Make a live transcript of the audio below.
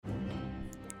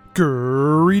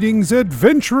Greetings,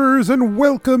 adventurers, and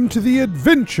welcome to the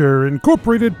Adventure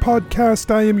Incorporated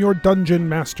podcast. I am your Dungeon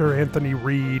Master, Anthony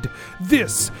Reed.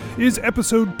 This is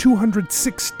episode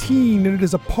 216, and it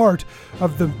is a part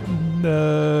of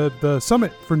the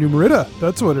Summit for New Merida.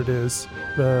 That's what it is.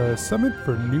 The Summit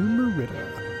for New Merida.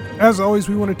 As always,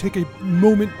 we want to take a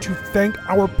moment to thank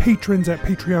our patrons at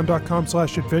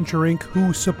patreon.com/adventureinc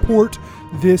who support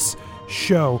this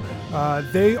show.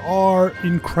 They are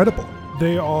incredible.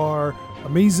 They are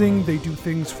amazing. They do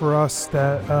things for us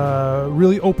that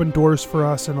really open doors for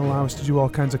us and allow us to do all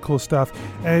kinds of cool stuff.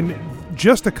 And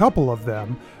just a couple of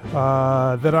them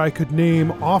that I could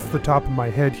name off the top of my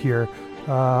head here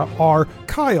are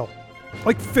Kyle,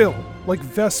 like Phil, like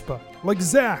Vespa, like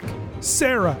Zach,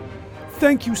 Sarah.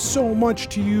 Thank you so much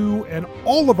to you and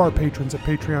all of our patrons at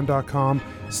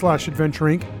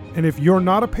patreon.com/adventureinc. And if you're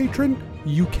not a patron,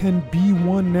 you can be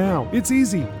one now. It's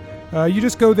easy. You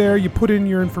just go there, you put in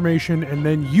your information, and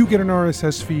then you get an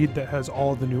RSS feed that has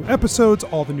all the new episodes,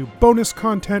 all the new bonus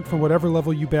content for whatever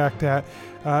level you backed at.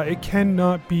 It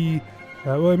cannot be,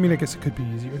 I guess it could be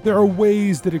easier. There are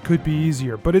ways that it could be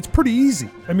easier, but it's pretty easy.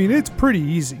 It's pretty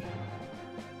easy.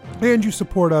 And you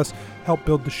support us, help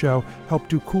build the show, help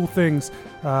do cool things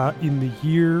in the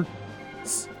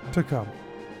years to come.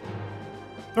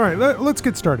 All right, let's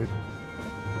get started.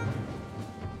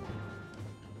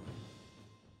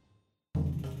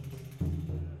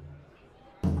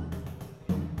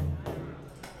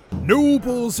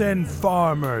 Nobles and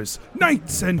farmers,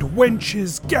 knights and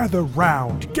wenches, gather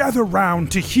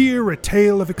round to hear a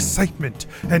tale of excitement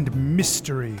and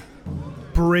mystery.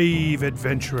 Brave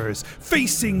adventurers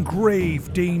facing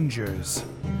grave dangers.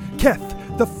 Keth,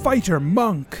 the fighter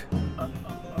monk. On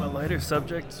a lighter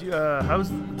subject, how's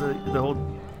the whole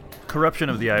corruption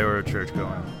of the Iora Church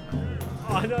going?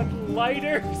 On a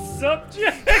lighter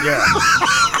subject? Yeah.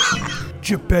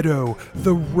 Geppetto,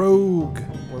 the rogue.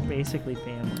 We're basically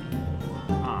family.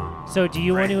 So do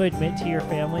you want to admit to your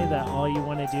family that all you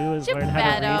want to do is learn how to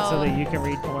read so that you can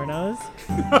read pornos?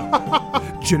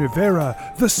 Genevera,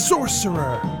 the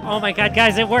sorcerer. Oh my god,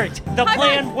 guys, it worked! The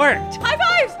plan worked! High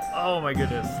fives! Oh my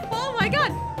goodness. Oh my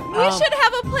god! We should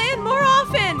have a plan more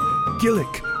often!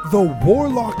 Gillick, the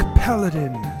warlock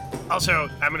paladin. Also,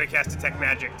 I'm gonna cast Detect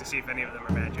Magic to see if any of them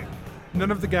are magic.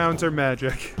 None of the gowns are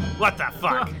magic. What the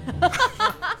fuck?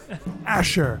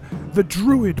 Asher, the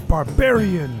druid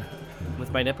barbarian.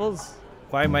 With my nipples?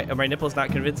 Why are my nipples not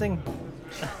convincing?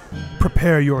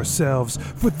 Prepare yourselves,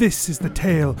 for this is the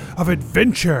tale of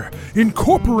Adventure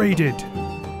Incorporated.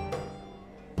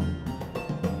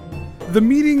 The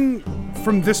meeting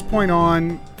from this point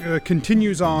on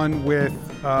continues on with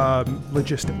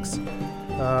logistics.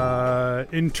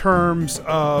 In terms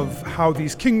of how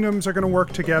these kingdoms are going to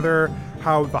work together,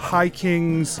 how the High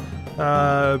King's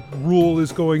rule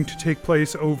is going to take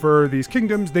place over these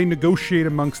kingdoms. They negotiate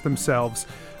amongst themselves.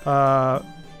 For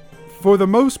the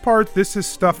most part, this is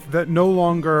stuff that no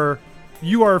longer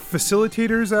you are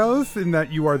facilitators of, in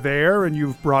that you are there and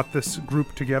you've brought this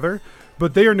group together,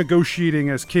 but they are negotiating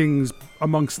as kings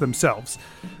amongst themselves.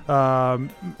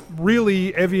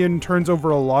 Really, Evian turns over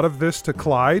a lot of this to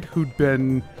Clyde, who'd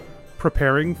been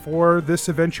preparing for this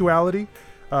eventuality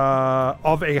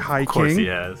of a High King. Of course he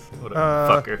has. What a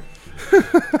fucker.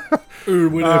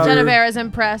 Genevera's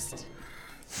impressed.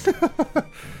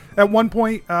 At one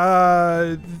point,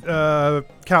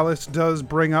 Callus does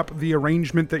bring up the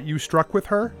arrangement that you struck with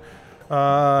her,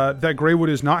 that Greywood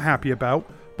is not happy about,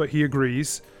 but he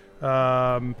agrees.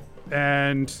 But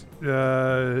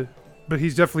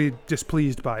he's definitely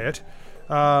displeased by it.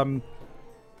 And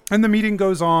the meeting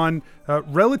goes on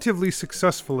relatively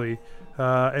successfully,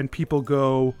 and people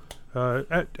go,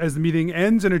 as the meeting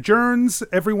ends and adjourns,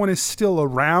 everyone is still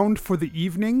around for the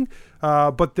evening,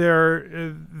 but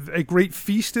a great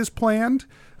feast is planned,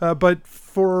 but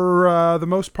for the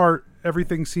most part,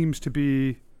 everything seems to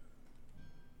be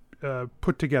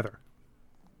put together.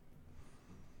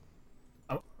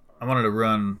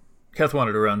 Keth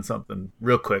wanted to run something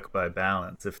real quick by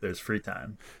Balance if there's free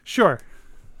time. Sure.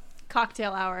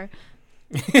 Cocktail hour.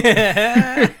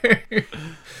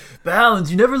 Balance,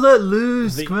 you never let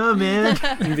loose. Come on, man.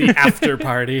 The after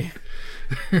party.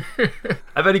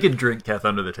 I bet he can drink Keth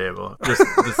under the table.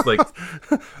 Just like.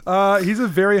 He's a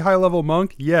very high level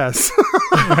monk. Yes.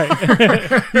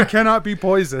 He cannot be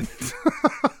poisoned.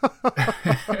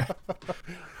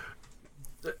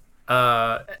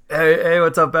 Hey,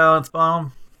 what's up, Balance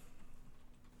Bomb?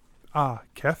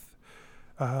 Keth.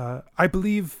 I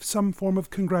believe some form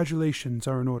of congratulations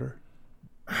are in order.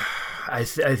 I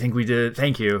think we did.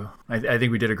 Thank you. I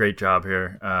think we did a great job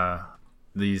here.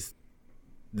 These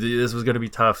this was going to be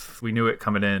tough. We knew it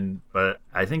coming in, but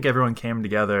I think everyone came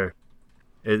together.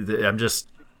 I'm just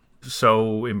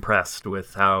so impressed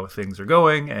with how things are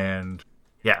going, and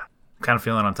yeah, kind of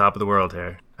feeling on top of the world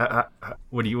here.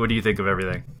 What do you think of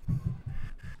everything?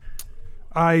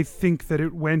 I think that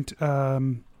it went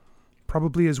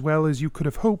probably as well as you could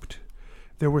have hoped.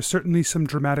 There were certainly some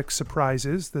dramatic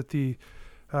surprises that the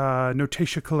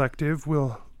Notatia Collective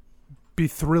will be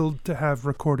thrilled to have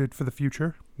recorded for the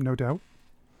future, no doubt.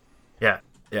 Yeah,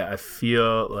 I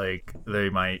feel like they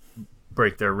might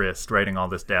break their wrist writing all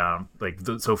this down, like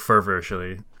so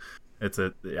fervently. I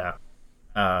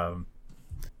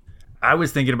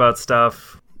was thinking about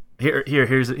stuff.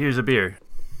 Here's a beer.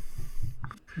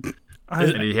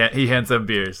 And he hands them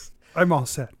beers. I'm all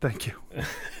set, thank you.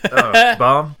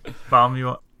 Bomb, you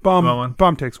want? Bomb,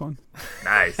 Bomb takes one.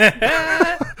 Nice.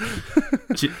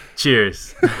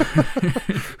 Cheers.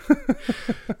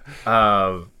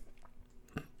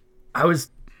 I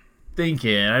was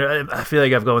thinking, I feel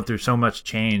like I've gone through so much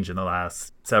change in the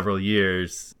last several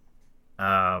years,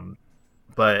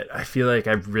 but I feel like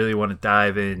I really want to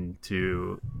dive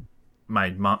into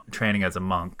my training as a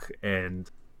monk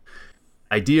and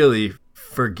ideally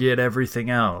forget everything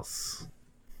else.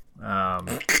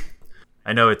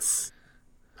 I know it's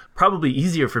probably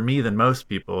easier for me than most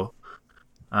people,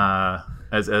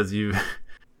 as you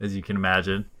can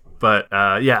imagine. But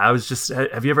I was just.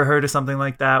 Have you ever heard of something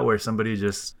like that where somebody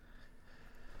just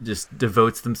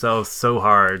devotes themselves so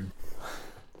hard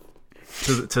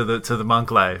to the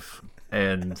monk life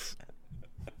and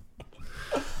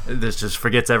this just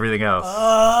forgets everything else?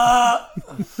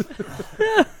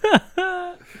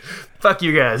 Fuck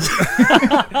you guys.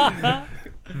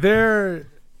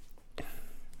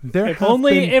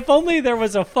 If only there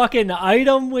was a fucking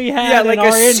item we had like in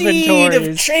our a seed inventories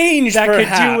of change that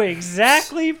perhaps. could do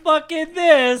exactly fucking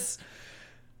this.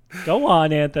 Go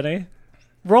on, Anthony.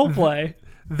 Roleplay.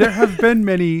 There have been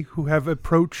many who have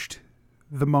approached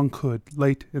the monkhood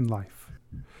late in life.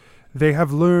 They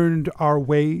have learned our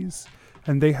ways,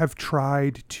 and they have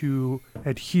tried to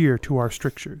adhere to our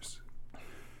strictures.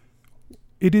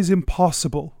 It is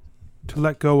impossible to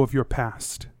let go of your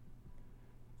past.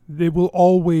 They will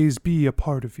always be a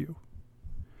part of you.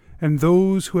 And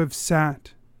those who have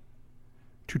sat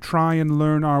to try and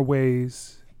learn our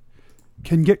ways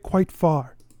can get quite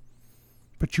far,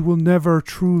 but you will never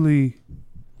truly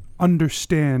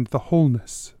understand the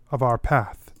wholeness of our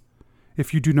path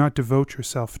if you do not devote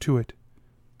yourself to it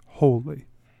wholly.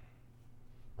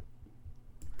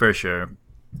 For sure.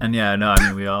 And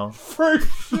we all... For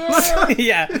sure!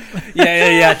 yeah.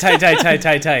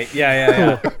 Tight.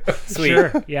 Yeah. Cool. Sweet.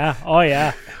 Sure. Yeah. Oh,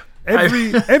 yeah.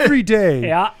 Every day.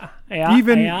 Yeah.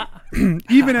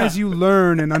 Even as you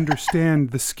learn and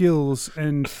understand the skills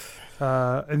and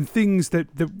things that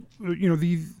the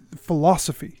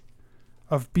philosophy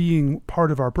of being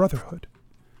part of our brotherhood,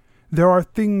 there are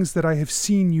things that I have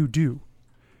seen you do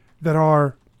that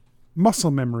are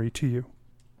muscle memory to you,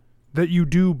 that you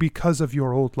do because of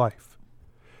your old life.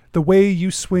 The way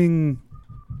you swing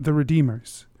the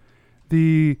Redeemers,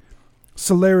 the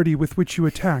celerity with which you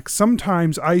attack.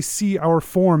 Sometimes I see our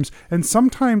forms, and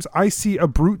sometimes I see a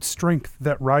brute strength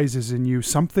that rises in you,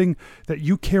 something that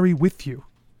you carry with you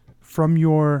from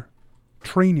your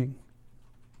training.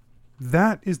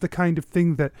 That is the kind of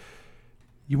thing that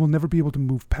you will never be able to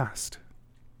move past.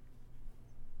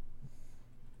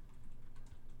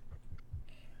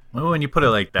 Well, when you put it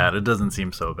like that, it doesn't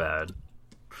seem so bad.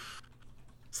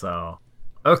 So,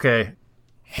 okay.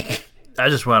 I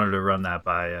just wanted to run that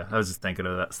by you. I was just thinking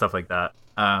of that stuff like that.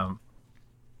 All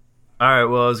right.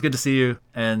 Well, it was good to see you,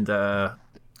 and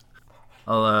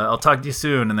I'll talk to you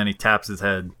soon. And then he taps his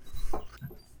head,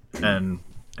 and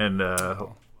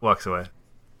walks away.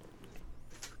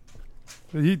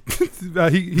 He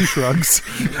shrugs.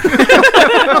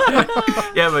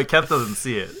 Yeah, but Kev doesn't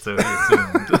see it, so he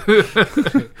assumed.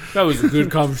 That was a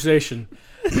good conversation.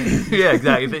 Yeah,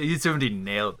 exactly. He assumed he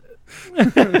nailed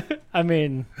it. I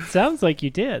mean, sounds like you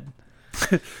did.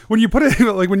 When you put it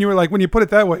when you put it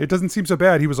that way, it doesn't seem so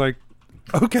bad. He was like,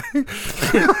 okay.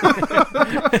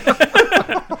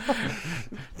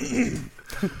 I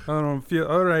don't feel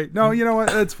all right. No, you know what?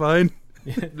 That's fine.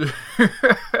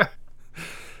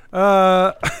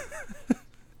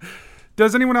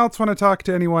 Does anyone else want to talk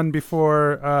to anyone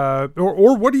before,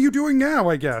 or what are you doing now,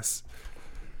 I guess?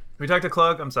 Can we talk to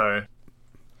Klug? I'm sorry.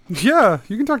 Yeah,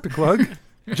 you can talk to Klug.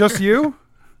 Just you?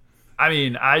 I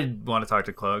mean, I want to talk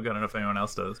to Klug. I don't know if anyone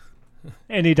else does.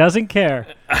 And he doesn't care.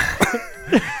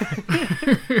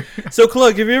 So,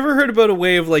 Klug, have you ever heard about a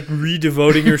way of, like,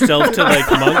 re-devoting yourself to, like,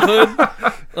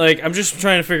 monkhood? Like, I'm just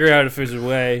trying to figure out if there's a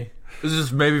way. This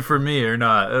is maybe for me or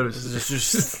not. It was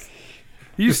Just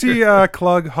You see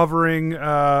Klug hovering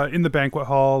in the banquet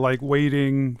hall, like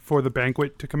waiting for the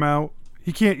banquet to come out.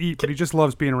 He can't eat, but he just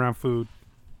loves being around food.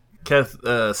 Keth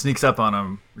sneaks up on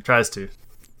him, or tries to.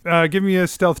 Give me a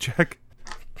stealth check.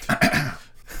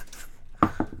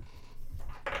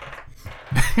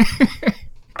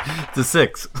 It's a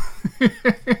 6.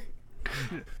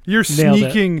 You're Nailed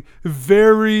sneaking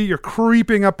you're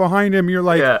creeping up behind him. You're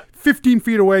like 15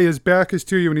 feet away. His back is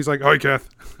to you, and he's like, "Hi, Keth."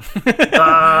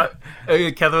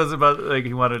 Keth was about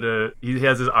he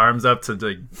has his arms up to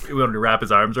he wanted to wrap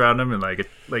his arms around him and like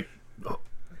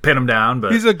pin him down,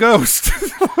 but He's a ghost.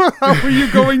 How are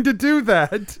you going to do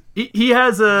that? he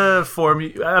has a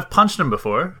form. I've punched him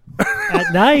before.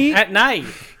 At night. at night.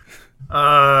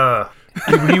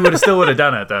 He would have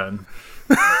done it then.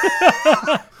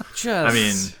 Just. I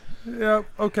mean, Yeah,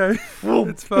 okay.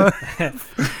 It's fine.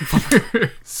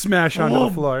 Smash onto the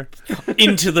floor.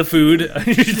 into the food.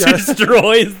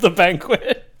 Destroys the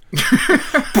banquet.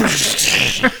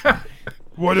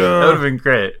 What that would have been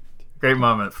great. Great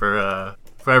moment for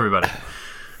everybody.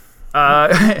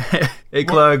 Hey,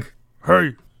 Klug.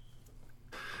 Hey.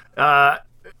 I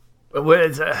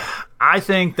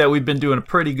think that we've been doing a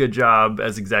pretty good job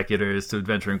as executors to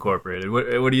Adventure Incorporated.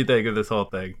 What do you think of this whole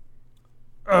thing?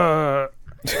 I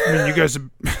mean, you guys.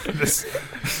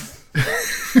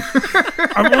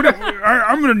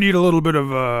 I'm gonna need a little bit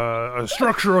of a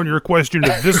structure on your question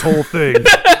of this whole thing.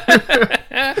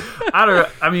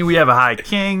 I mean, we have a High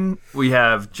King. We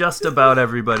have just about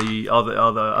everybody, all the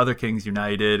other kings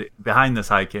united behind this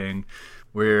High King.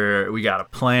 Where we got a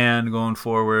plan going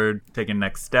forward, taking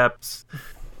next steps.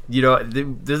 You know,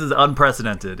 this is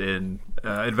unprecedented in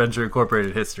Adventure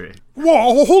Incorporated history.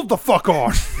 Whoa, hold the fuck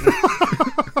on.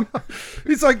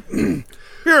 He's like,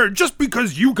 here, just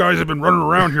because you guys have been running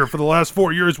around here for the last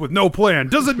 4 years with no plan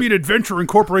doesn't mean Adventure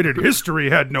Incorporated history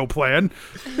had no plan.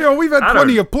 You know, we've had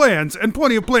plenty of plans, and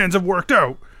plenty of plans have worked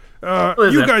out.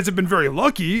 You guys have been very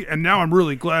lucky, and now I'm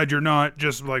really glad you're not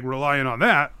just like relying on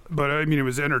that. But I mean, it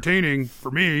was entertaining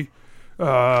for me,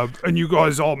 and you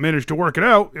guys all managed to work it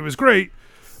out. It was great.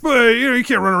 But you know, you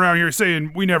can't run around here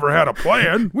saying we never had a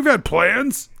plan. We've had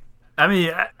plans. I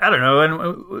mean, I don't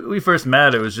know. When we first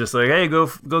met, it was just like, hey, go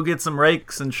get some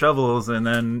rakes and shovels, and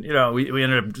then you know we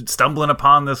ended up stumbling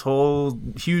upon this whole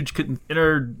huge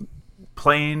planar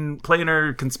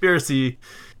conspiracy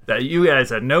that you guys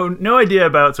had no idea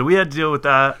about, so we had to deal with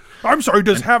that. I'm sorry,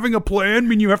 does having a plan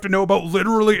mean you have to know about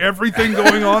literally everything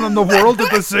going on in the world at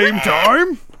the same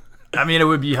time? I mean, it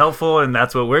would be helpful, and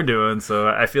that's what we're doing, so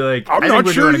I feel like I'm I not think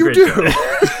we're sure doing a you great do.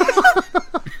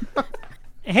 job.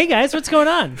 Hey guys, what's going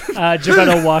on?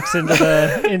 Geppetto walks into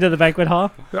the banquet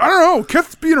hall. I don't know.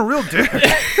 Keth's being a real dick.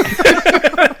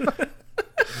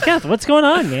 Keth, what's going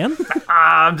on, man?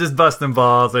 I'm just busting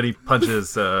balls, and he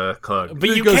punches Klug. But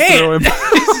you Goes can't. through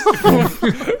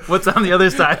him. What's on the other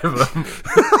side of him?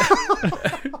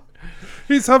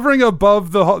 He's hovering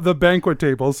above the banquet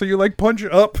table, so you like punch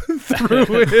up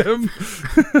through him.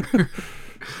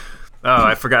 Oh,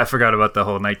 I forgot about the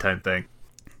whole nighttime thing.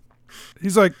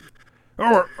 He's like,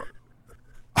 oh,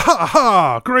 ha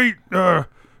ha, great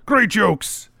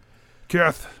jokes,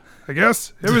 Keth. I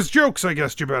guess it was jokes. I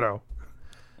guess, Geppetto.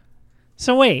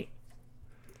 So wait,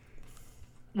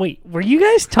 were you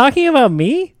guys talking about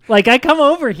me? Like, I come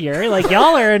over here, like,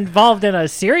 y'all are involved in a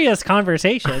serious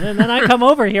conversation, and then I come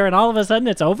over here, and all of a sudden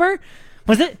it's over?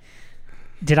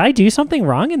 Did I do something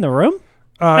wrong in the room?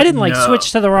 I didn't, like, no.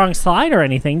 switch to the wrong slide or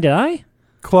anything, did I?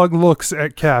 Klug looks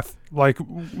at Keth like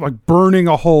burning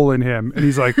a hole in him, and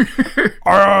he's like,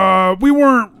 we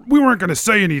weren't gonna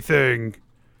say anything.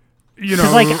 You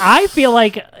know, Like, I feel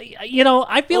like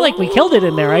we killed it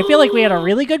in there. I feel like we had a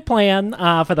really good plan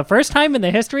for the first time in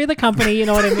the history of the company. You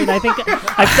know what I mean? I think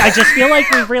I just feel like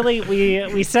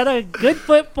we set a good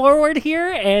foot forward here,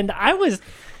 and I was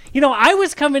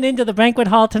coming into the banquet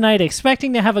hall tonight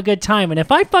expecting to have a good time, and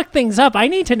if I fuck things up, I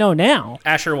need to know now.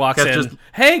 Asher walks That's in. just-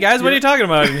 Hey guys, what are you talking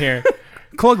about in here?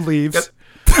 Klug leaves.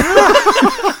 Did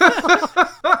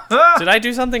I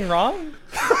do something wrong?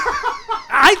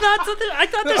 I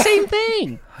thought the same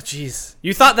thing. Oh, jeez.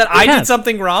 You thought that I Yeah. did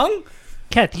something wrong?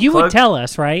 Keth, you would Klug- tell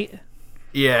us, right?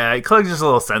 Yeah, Klug's just a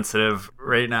little sensitive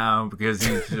right now because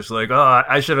he's just like, oh,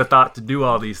 I should have thought to do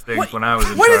all these things when I was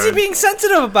in What charge. is he being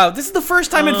sensitive about? This is the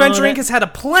first time Adventure Inc. has had a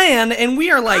plan, and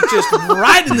we are like just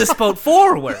riding this boat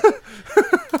forward.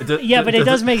 Yeah, but it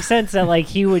does make sense that like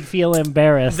he would feel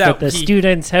embarrassed that the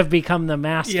students have become the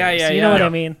masters. Yeah, You know what yeah. I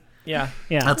mean? Yeah.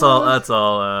 Yeah. That's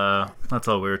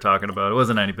all we were talking about. It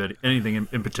wasn't anything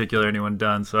in particular anyone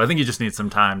done. So I think you just need some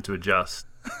time to adjust.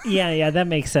 Yeah, that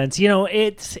makes sense. You know,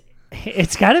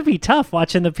 It's got to be tough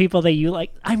watching the people that you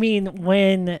like. I mean,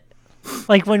 when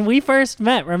we first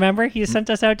met, remember he sent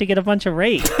us out to get a bunch of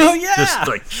rape. Oh yeah. Just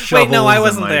like Wait, no, I shovels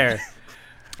wasn't and, there.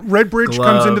 Redbridge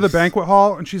comes into the gloves. banquet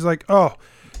hall and she's like, "Oh,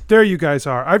 there you guys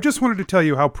are. I just wanted to tell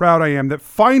you how proud I am that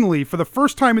finally, for the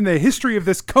first time in the history of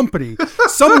this company,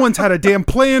 someone's had a damn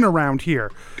plan around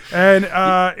here, and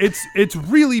it's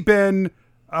really been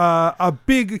a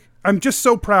big. I'm just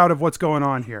so proud of what's going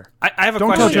on here. I have a Don't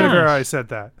question. tell Genevera I said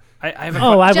that. I have a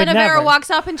Oh, I would Genevera never.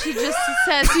 walks up and she just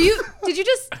says, did you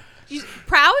just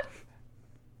proud?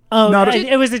 Oh, Not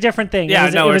a- it was a different thing. Yeah, It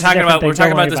was we're a talking different about thing.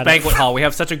 Don't worry this about it. banquet hall. We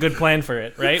have such a good plan for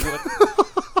it, right?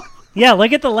 Yeah,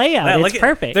 look at the layout. Yeah, It's look at-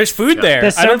 perfect. There's food there.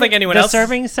 I don't think anyone the else.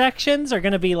 serving sections are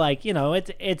going to be like,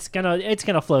 it's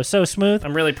gonna flow so smooth.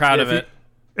 I'm really proud of it.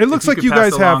 It looks you like could you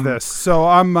pass guys have along- this, so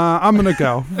I'm gonna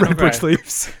go. Redbridge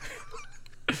leaves.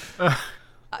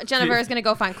 Genevera's gonna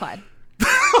go find Clyde.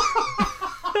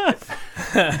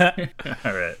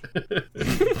 All right.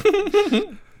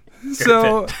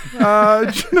 So,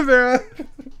 Genevera,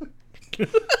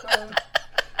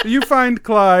 you find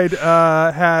Clyde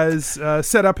has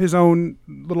set up his own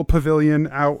little pavilion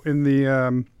out in the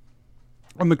on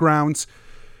the grounds.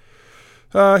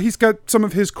 He's got some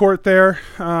of his court there,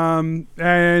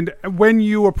 and when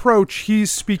you approach,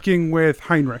 he's speaking with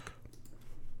Heinrich.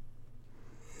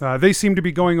 They seem to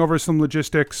be going over some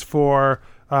logistics for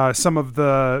some of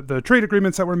the trade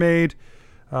agreements that were made.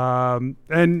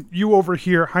 And you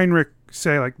overhear Heinrich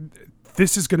say, like,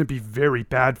 this is going to be very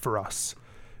bad for us.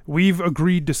 We've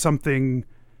agreed to something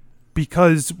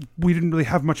because we didn't really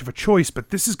have much of a choice, but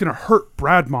this is going to hurt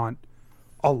Bradmont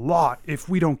a lot if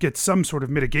we don't get some sort of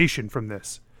mitigation from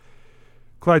this.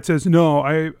 Clyde says, no,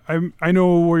 I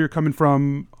know where you're coming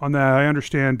from on that. I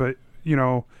understand, but,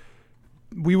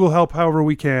 we will help however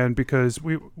we can because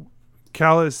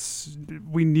Callus,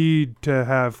 we need to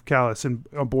have Callus on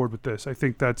board with this. I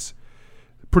think that's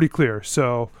pretty clear.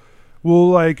 So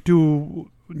we'll do,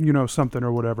 something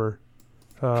or whatever,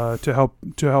 to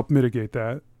help mitigate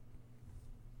that.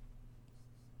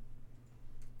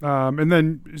 And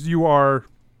then you are,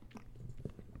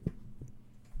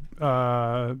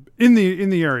 in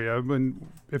the area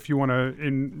if you want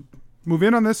to move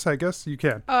in on this, I guess you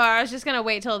can. Oh, I was just gonna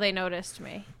wait till they noticed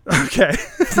me. Okay.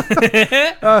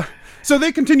 So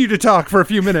they continue to talk for a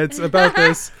few minutes about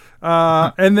this.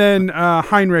 And then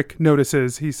Heinrich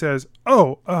notices. He says,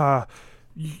 oh,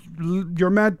 you're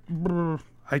mad.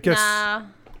 I guess Nah.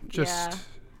 just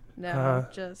Yeah. No,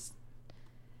 just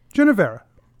Genevera.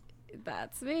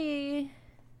 that's me.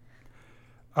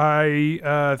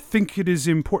 I think it is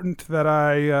important that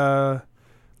I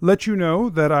let you know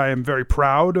that I am very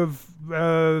proud of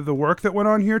the work that went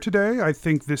on here today. I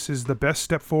think this is the best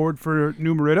step forward for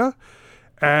New Merida,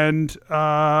 and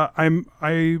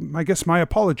I guess my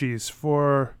apologies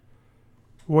for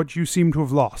what you seem to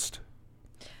have lost.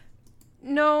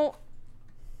 No,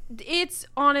 it's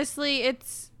honestly,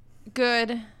 it's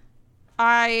good.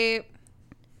 I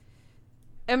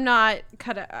am not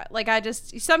cut out. Like,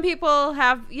 some people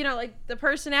have, the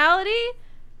personality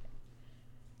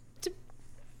to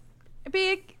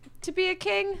be a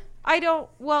king. I don't.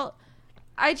 Well,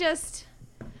 I just.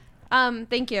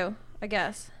 Thank you, I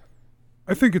guess.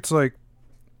 I think it's I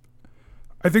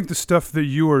think the stuff that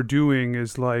you are doing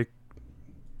is way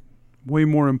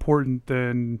more important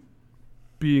than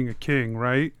being a king,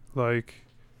 right?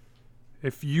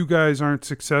 If you guys aren't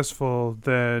successful,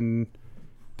 then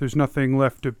there's nothing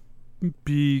left to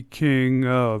be king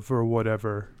of or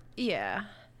whatever. Yeah.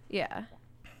 And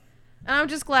I'm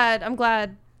just glad. I'm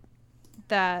glad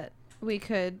that we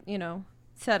could,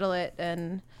 settle it,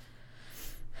 and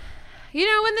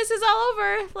when this is all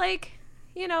over,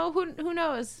 who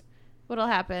knows what'll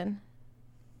happen.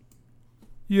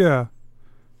 Yeah.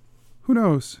 Who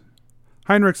knows?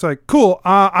 Heinrich's like, cool,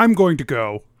 I'm going to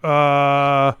go.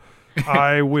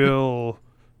 I will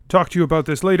talk to you about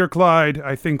this later, Clyde.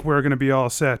 I think we're going to be all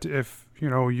set if,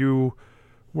 you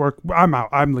work. I'm out.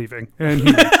 I'm leaving. And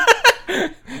he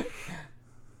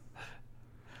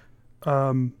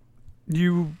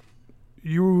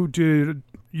you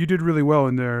did really well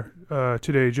in there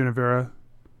today, Genevera.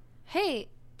 Hey,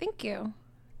 thank you.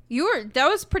 That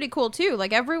was pretty cool too.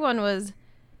 Everyone was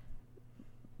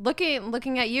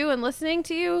looking at you and listening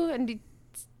to you, and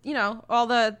all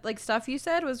the stuff you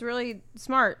said was really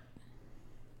smart.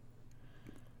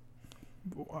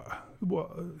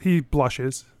 He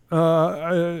blushes.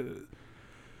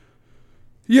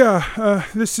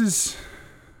 This is.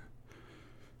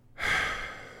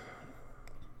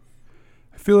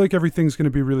 I feel like everything's going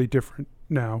to be really different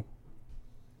now.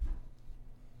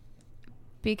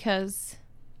 Because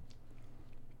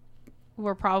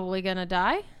we're probably gonna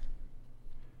die.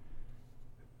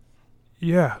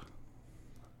 Yeah.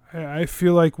 I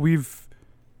feel like we've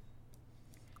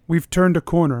turned a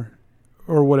corner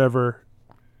or whatever.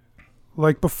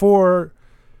 Like before,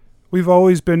 we've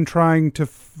always been trying to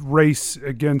race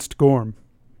against Gorm.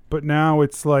 But now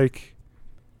it's like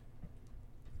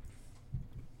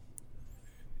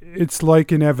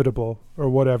inevitable or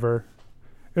whatever.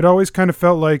 It always kind of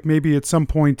felt like maybe at some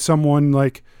point someone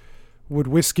like would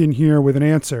whisk in here with an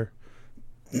answer.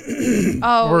 We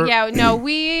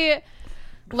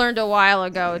learned a while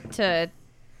ago to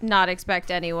not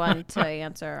expect anyone to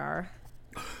answer our,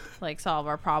 solve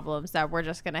our problems, that we're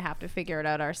just going to have to figure it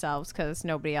out ourselves because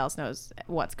nobody else knows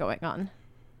what's going on.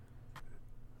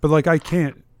 But I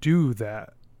can't do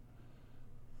that.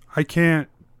 I can't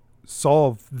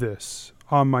solve this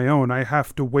on my own. I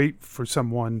have to wait for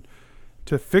someone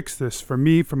to fix this for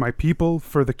me, for my people,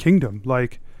 for the kingdom.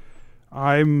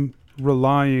 I'm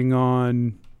relying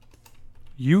on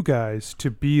you guys to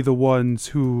be the ones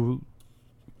who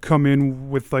come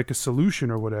in with a solution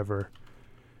or whatever.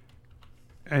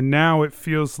 And now it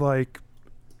feels like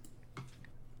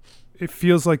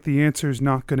the answer is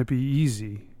not going to be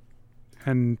easy.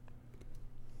 And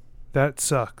that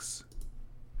sucks.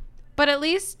 But at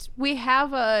least we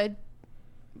have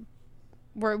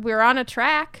we're on a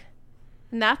track,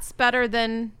 and that's better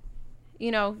than,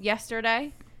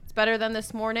 yesterday. It's better than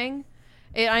this morning.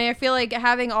 I feel like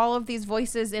having all of these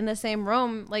voices in the same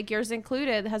room, like yours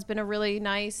included, has been a really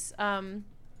nice, it's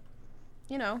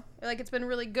been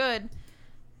really good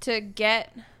to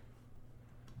get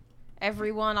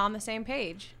everyone on the same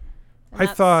page. I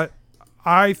thought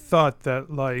that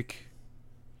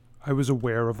I was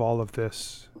aware of all of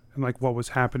this and what was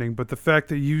happening, but the fact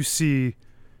that you see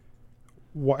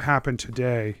what happened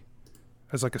today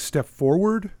as a step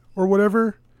forward or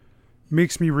whatever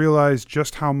makes me realize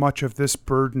just how much of this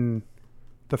burden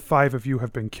the 5 of you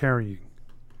have been carrying.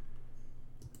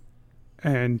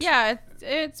 And yeah,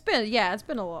 it's been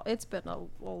a lot. It's been a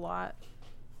lot.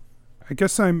 I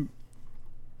guess I'm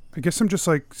just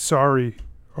sorry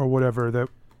or whatever that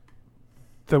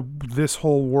this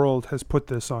whole world has put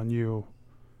this on you.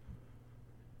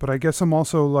 But I guess I'm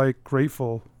also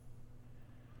grateful.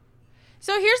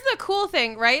 So here's the cool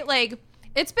thing, right?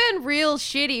 It's been real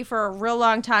shitty for a real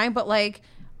long time, but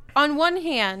on one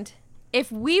hand, if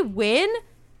we win,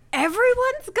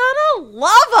 everyone's gonna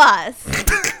love us.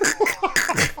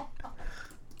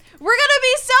 We're gonna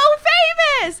be so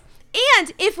famous.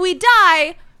 And if we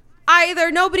die,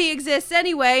 either nobody exists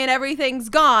anyway and everything's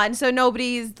gone, so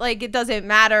nobody's it doesn't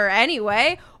matter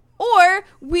anyway, or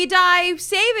we die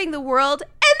saving the world and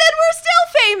then we're still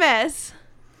famous.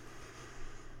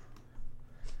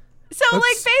 So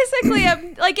basically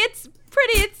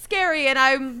it's scary, and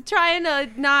I'm trying to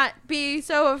not be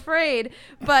so afraid,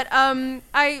 but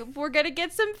we're going to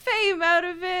get some fame out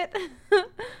of it.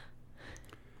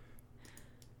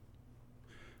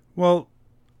 Well,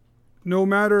 no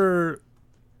matter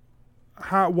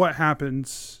what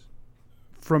happens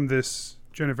from this,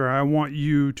 Jennifer, I want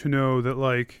you to know that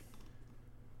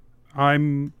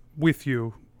I'm with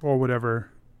you or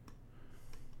whatever.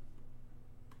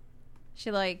 She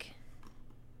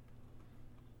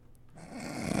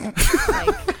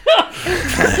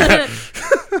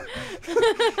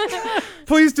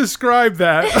Please describe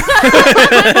that.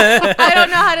 I don't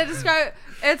know how to describe it.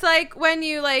 It's when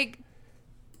you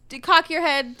cock your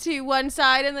head to one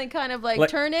side and then kind of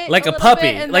turn it like a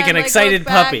puppy, like an excited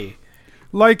puppy.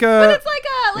 But it's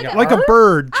like a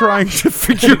bird trying to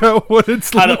figure out what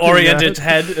it's how to orient its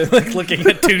head, looking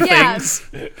at two things.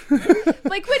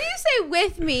 When you say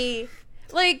with me,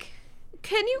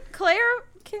 can you clarify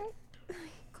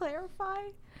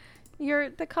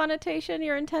the connotation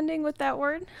you're intending with that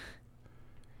word?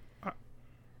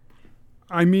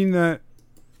 I mean that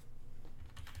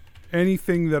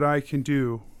anything that I can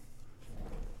do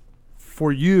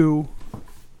for you.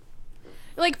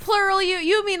 Plural you?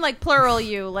 You mean plural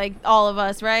you, all of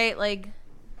us, right?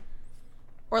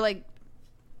 Or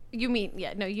you mean,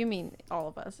 you mean all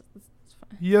of us. It's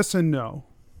fine. Yes and no.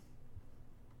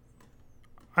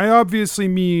 I obviously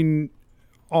mean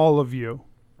all of you.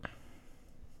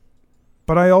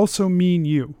 But I also mean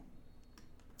you.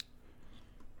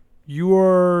 You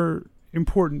are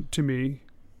important to me.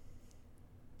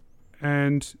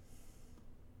 And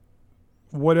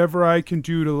whatever I can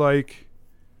do to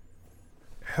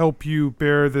help you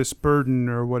bear this burden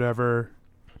or whatever,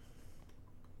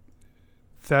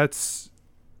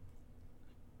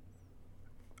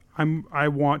 I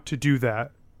want to do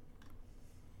that.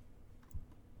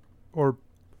 Or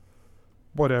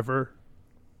whatever.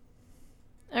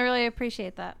 I really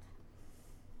appreciate that.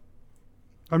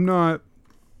 I'm not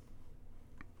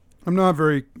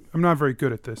very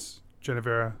good at this,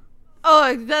 Genevera.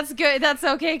 Oh, that's good. That's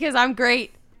okay, because I'm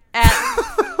great at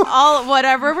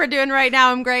whatever we're doing right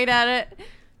now. I'm great at it.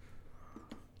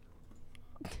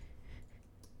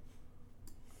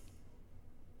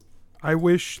 I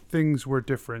wish things were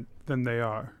different than they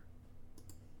are.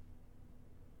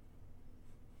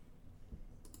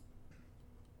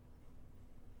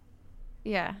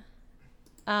 Yeah.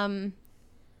 But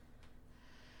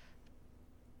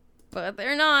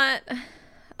they're not.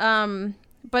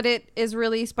 But it is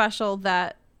really special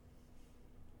that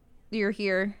you're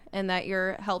here and that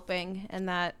you're helping and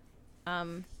that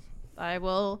I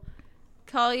will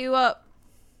call you up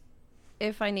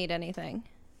if I need anything.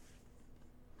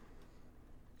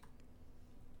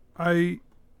 I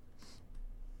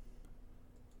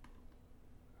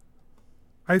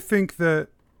think that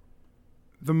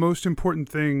the most important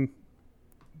thing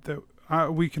that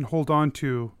we can hold on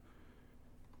to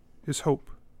is hope.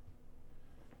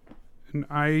 And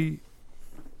I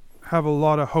have a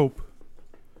lot of hope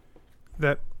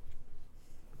that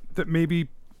maybe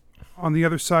on the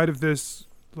other side of this,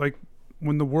 like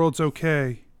when the world's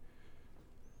okay,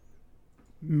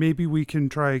 maybe we can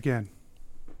try again.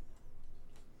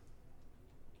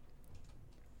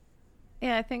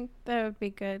 Yeah, I think that would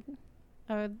be good.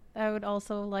 I would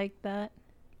also like that.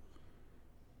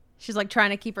 She's like trying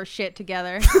to keep her shit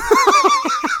together.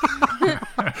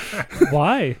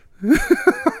 Why?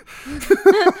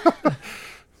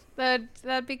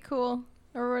 That'd be cool,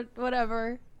 or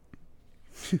whatever.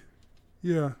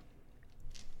 Yeah.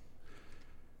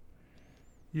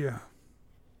 Yeah.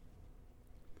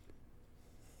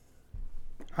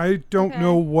 I don't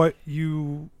know what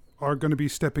you are going to be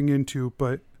stepping into,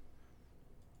 but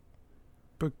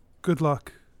good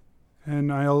luck,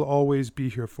 and I'll always be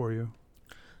here for you.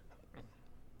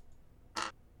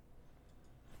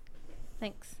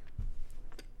 Thanks.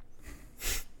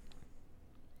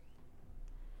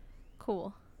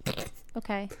 Cool.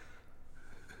 Okay.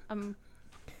 I'm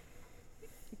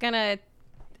gonna...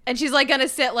 And she's like gonna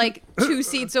sit like 2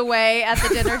 seats away at the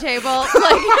dinner table.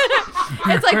 Like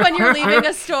it's like when you're leaving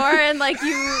a store and like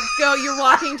you're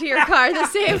walking to your car the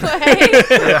same way.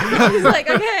 She's like,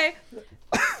 okay,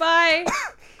 bye.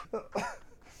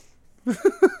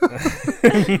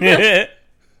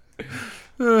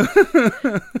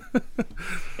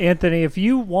 Anthony, if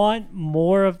you want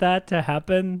more of that to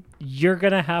happen, you're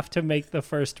gonna have to make the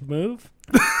first move.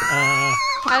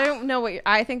 I don't know what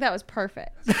I think that was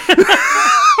perfect.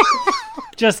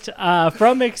 Just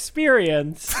from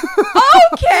experience.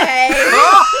 Okay.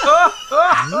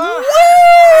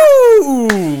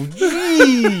 Woo!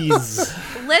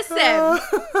 Jeez. Listen.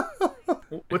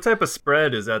 What type of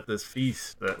spread is at this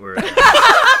feast that we're at?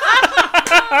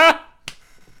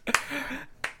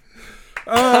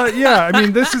 Yeah, I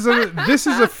mean this is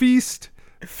a feast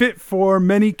fit for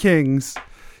many kings.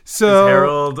 So Is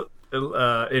Harold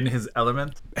in his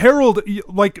element? Harold,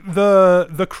 like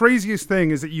the craziest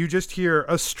thing is that you just hear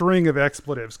a string of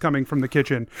expletives coming from the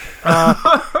kitchen.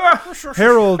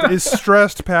 Harold is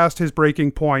stressed past his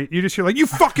breaking point. You just hear like, "You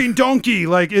fucking donkey!"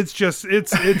 Like it's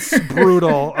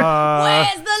brutal.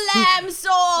 Where's the lamb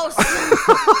sauce?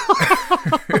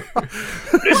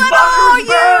 What are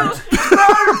you?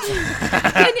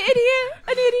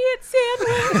 An idiot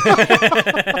sandwich.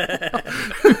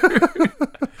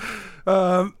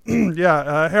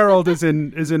 Harold is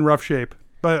in rough shape,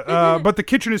 but the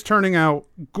kitchen is turning out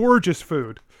gorgeous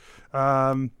food,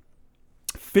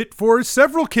 fit for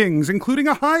several kings, including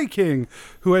a high king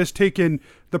who has taken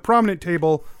the prominent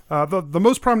table, the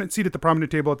most prominent seat at the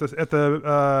prominent table at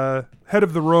the head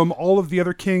of the room. All of the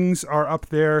other kings are up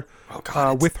there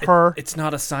with her. It's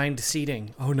not assigned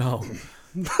seating. Oh no.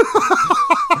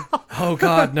 Oh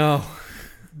God, no.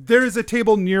 There is a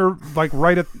table near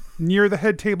the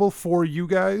head table for you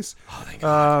guys. Oh, thank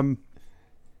God.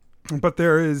 But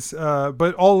there is,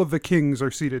 but all of the kings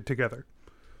are seated together.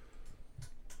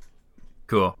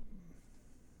 Cool.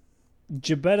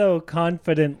 Gebetto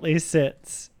confidently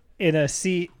sits in a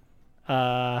seat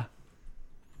where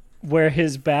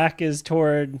his back is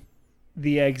toward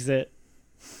the exit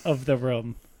of the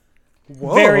room.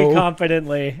 Whoa. Very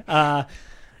confidently.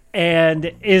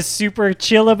 And is super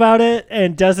chill about it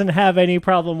and doesn't have any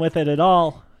problem with it at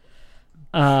all.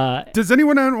 Does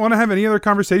anyone want to have any other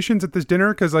conversations at this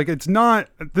dinner? Because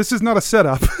this is not a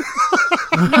setup.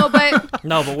 No,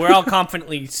 but we're all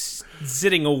confidently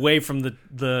sitting away from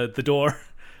the door.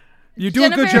 You do a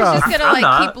good Jennifer's job. just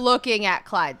gonna keep looking at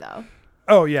Clyde though.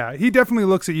 Oh yeah, he definitely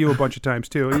looks at you a bunch of times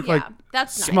too. He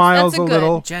That's nice. smiles That's a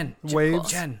little. Jen,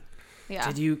 waves. Jen, Yeah.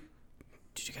 did you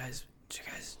guys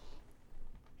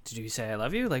did you say I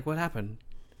love you? Like, what happened?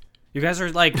 You guys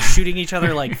are like shooting each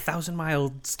other like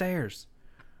 1,000-mile stares.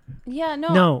 Yeah,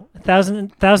 no. No,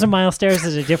 thousand mile stares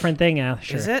is a different thing,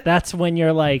 Asher. Is it? That's when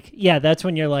you're like, that's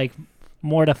when you're like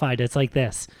mortified. It's like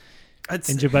this. And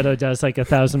Gebetto does like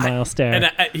 1,000-mile stare.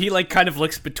 And he like kind of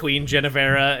looks between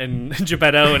Genevera and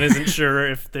Gebetto and isn't sure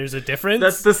if there's a difference.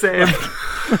 That's the same.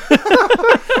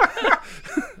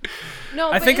 No,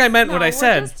 I but think I meant what I we're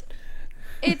said.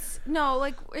 It's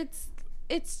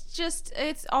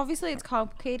obviously it's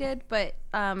complicated, but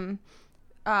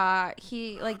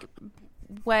he like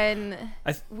when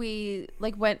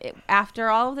after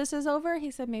all of this is over,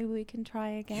 he said maybe we can try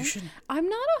again. I'm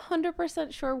not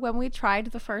 100% sure when we tried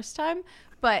the first time,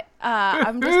 but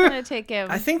I'm just gonna take him.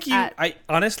 I think I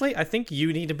honestly think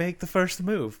you need to make the first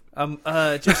move. I'm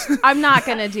not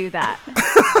gonna do that.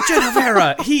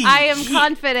 Genevera, I am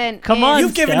confident. Come on,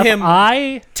 You've given Steph,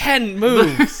 him 10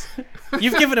 moves.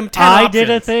 You've given him 10 I options. did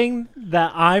a thing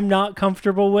that I'm not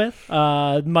comfortable with.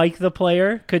 Mike, the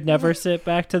player, could never sit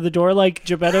back to the door like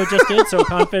Gebetto just did so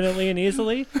confidently and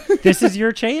easily. This is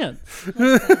your chance.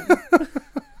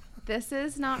 This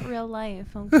is not real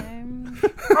life, okay?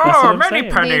 Oh, many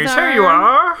pennies. These Here you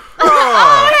are- are.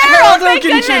 Oh, Harold, thank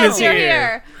Duncan goodness is you're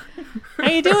here. here.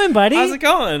 How you doing, buddy? How's it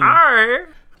going?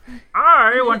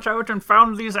 I went out and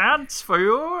found these ants for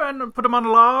you and put them on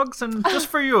logs and just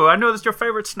for you. I know that's your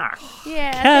favorite snack.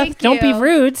 Yeah, Kev, thank don't you. be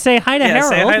rude. Say hi to Harold.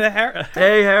 Say hi to Harold.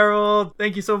 Hey, Harold.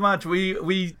 Thank you so much.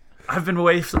 I've been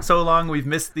away so long. We've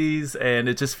missed these, and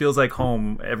it just feels like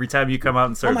home every time you come out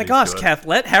and serve. Oh my these gosh, to us. Kev,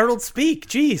 let Harold speak.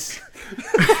 Jeez.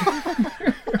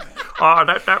 Oh,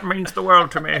 that means the world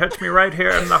to me. It hits me right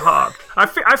here in the heart. I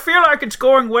feel like it's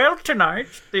going well tonight.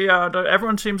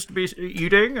 Everyone seems to be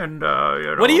eating, and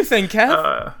What do you think,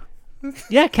 Kev?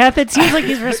 Yeah, Kev, it seems like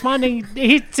he's responding.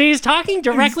 He's talking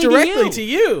directly to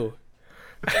you.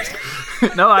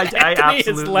 No, I Anthony has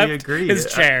absolutely left agree. his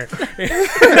chair.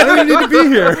 I don't need to be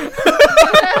here.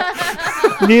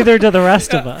 Neither do the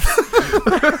rest of us.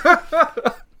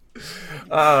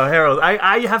 Harold,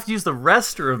 I have to use the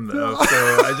restroom though,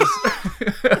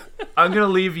 so I'm gonna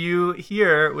leave you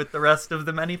here with the rest of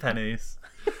the many pennies.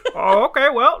 Oh, okay.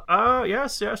 Well,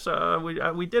 yes.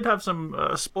 We did have some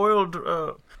spoiled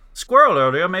squirrel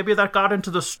earlier. Maybe that got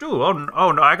into the stew.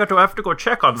 Oh no, I have to go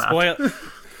check on that.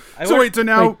 So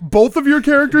now both of your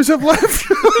characters have left?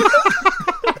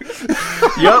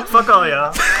 Yup, fuck all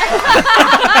ya.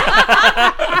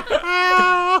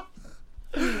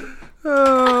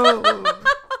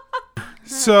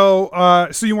 So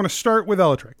you want to start with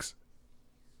Elatrix?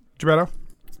 Gebetto?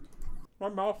 My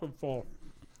mouth is full.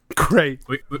 Great.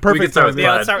 We Perfect can start with timing. Yeah,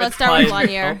 Clyde. let's start Let's with start with Clyde.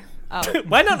 Lanier. Oh.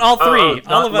 Why not all three?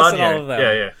 All of us and all of them.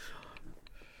 Yeah.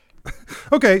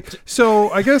 Okay,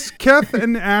 so I guess Keth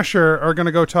and Asher are going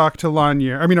to go talk to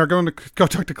Lanier. Are going to go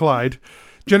talk to Clyde.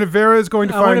 Genevera is going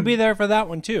to I want to find... be there for that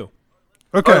one too.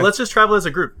 Okay. Let's just travel as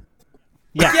a group.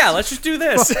 Yeah, let's just do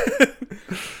this.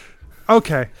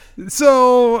 Okay.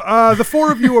 So the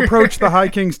four of you approach the High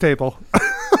King's table.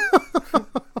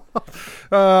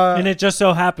 And it just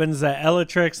so happens that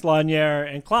Elatrix, Lanier,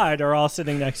 and Clyde are all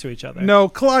sitting next to each other. No,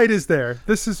 Clyde is there.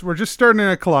 We're just starting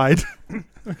at Clyde.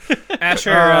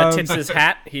 Asher tips his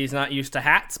hat. He's not used to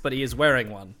hats, but he is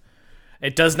wearing one.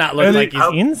 It does not look And like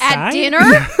he's... Inside? At dinner?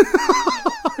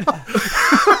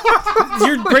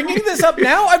 You're bringing this up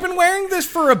now? I've been wearing this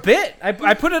for a bit.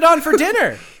 I put it on for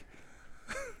dinner.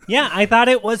 Yeah, I thought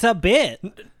it was a bit.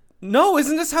 No,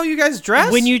 isn't this how you guys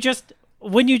dress? When you just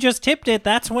tipped it,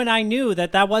 that's when I knew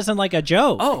that wasn't like a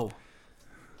joke. Oh.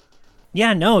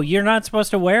 Yeah, no, you're not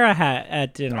supposed to wear a hat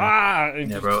at dinner.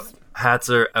 Yeah, bro. Hats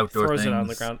are outdoor Throws things. it on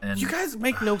the ground. And You guys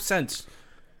make no sense.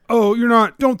 Oh, you're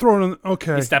not. Don't throw it on.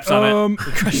 Okay. He steps on it.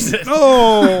 He crushes it.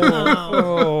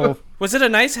 Oh. Was it a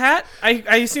nice hat?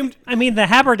 I assumed... I mean, the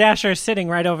haberdasher's sitting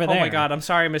right over there. Oh my god, I'm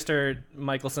sorry, Mr.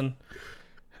 Michelson.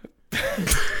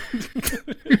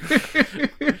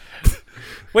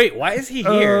 Wait, why is he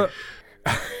here?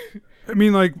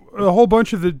 Like a whole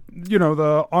bunch of the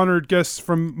honored guests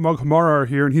from Mughamara are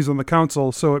here, and he's on the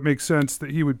council, so it makes sense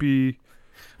that he would be.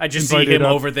 I just see invited him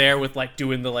up. over there with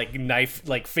doing the knife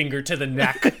finger to the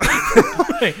neck.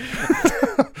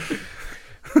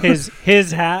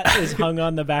 His hat is hung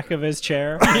on the back of his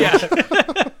chair. Yeah.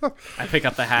 I pick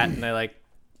up the hat and I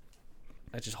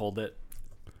just hold it.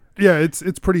 Yeah, it's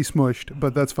pretty smushed,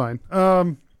 but that's fine.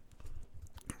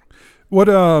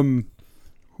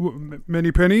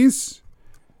 Many pennies,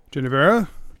 Genevera.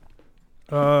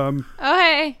 Oh,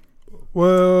 hey.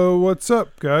 Well, what's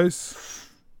up, guys?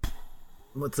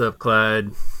 what's up,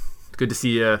 Clyde? Good to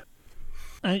see you.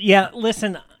 Yeah,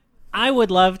 listen, I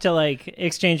would love to like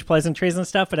exchange pleasantries and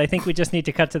stuff, but I think we just need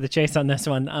to cut to the chase on this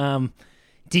one.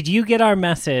 Did you get our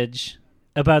message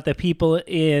about the people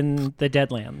in the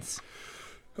Deadlands?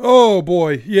 Oh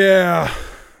boy, yeah,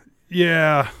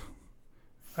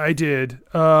 I did.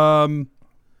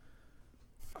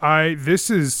 This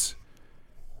is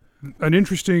an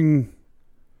interesting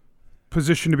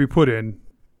position to be put in.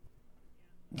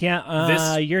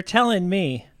 Yeah, you're telling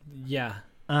me. Yeah.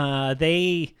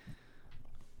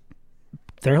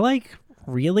 They're like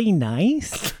really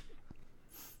nice.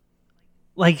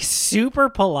 Like super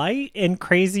polite and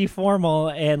crazy formal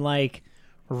and like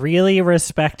really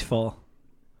respectful.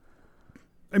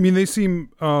 I mean, they seem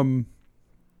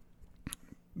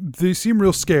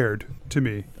real scared to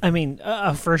me. I mean,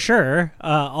 for sure.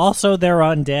 Also, they're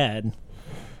undead.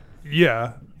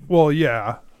 Yeah. Well,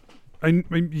 yeah.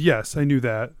 Yes, I knew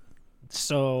that.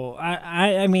 So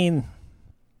I mean,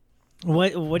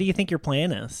 what do you think your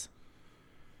plan is?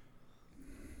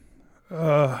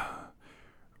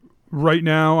 Right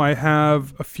now, I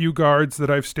have a few guards that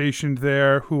I've stationed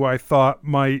there who I thought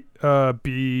might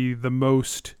be the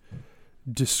most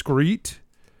discreet.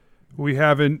 We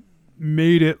haven't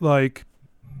made it like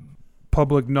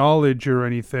public knowledge or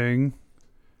anything.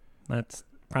 That's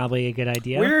probably a good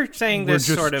idea. We're saying We're this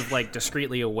just- sort of like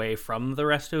discreetly away from the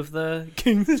rest of the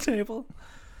king of the table.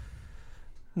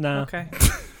 No. Okay,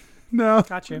 No,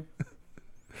 got you.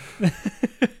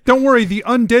 don't worry. The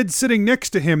undead sitting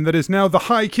next to him that is now the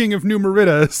High King of New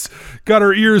Merida's got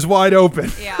her ears wide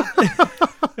open. Yeah.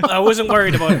 I wasn't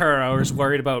worried about her. I was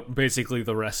worried about basically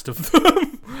the rest of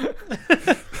them.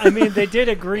 I mean, they did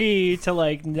agree to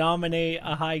like nominate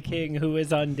a high king who is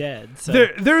undead. So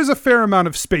There's a fair amount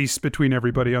of space between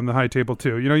everybody on the high table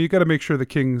too. You know, you got to make sure the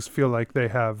kings feel like they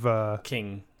have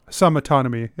King. some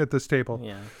autonomy at this table.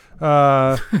 Yeah.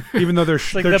 Even though their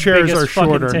like their the chairs biggest are fucking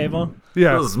shorter. table.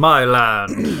 Yeah. This is my land.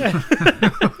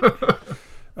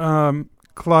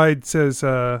 Clyde says,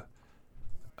 I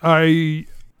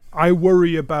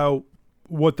worry about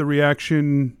what the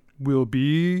reaction will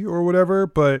be or whatever,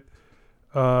 but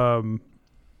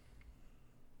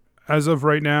as of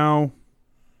right now,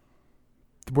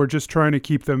 we're just trying to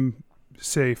keep them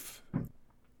safe.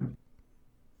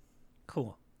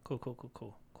 Cool.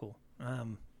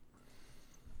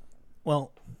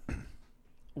 Well,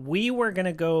 we were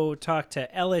gonna go talk to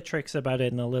Elatrix about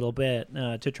it in a little bit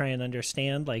to try and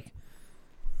understand like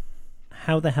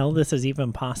how the hell this is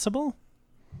even possible.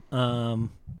 Because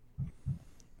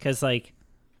like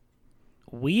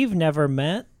we've never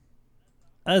met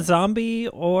a zombie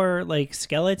or like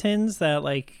skeletons that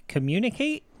like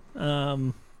communicate.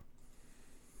 And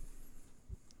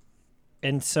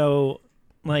so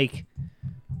like,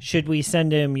 should we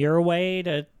send him your way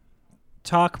to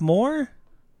talk more?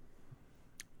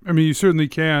 I mean, you certainly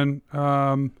can.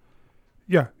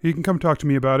 Yeah, he can come talk to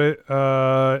me about it.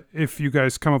 If you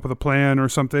guys come up with a plan or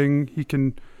something, he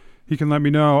can let me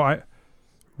know.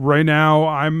 Right now,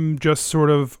 I'm just sort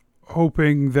of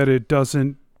hoping that it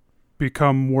doesn't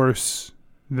become worse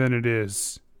than it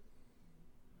is.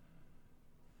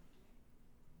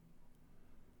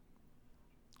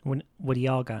 What do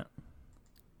y'all got?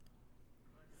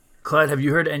 Clyde, have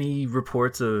you heard any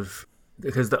reports of,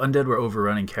 because the undead were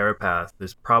overrunning Carapath,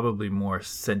 there's probably more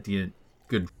sentient,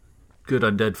 good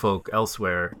undead folk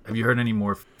elsewhere. Have you heard any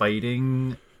more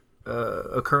fighting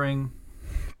occurring?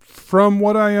 From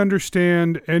what I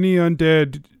understand, any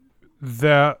undead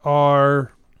that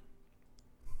were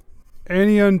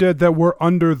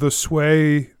under the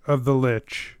sway of the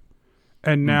Lich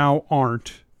and now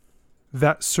aren't,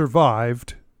 that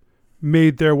survived,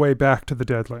 made their way back to the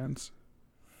Deadlands.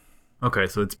 Okay,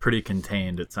 so it's pretty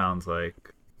contained, it sounds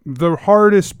like. The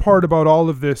hardest part about all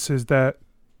of this is that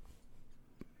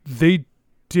they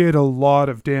did a lot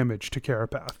of damage to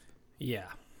Carapath. Yeah.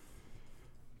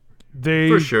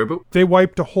 For sure, but They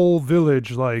wiped a whole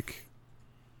village like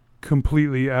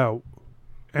completely out,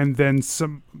 and then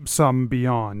some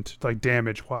beyond, like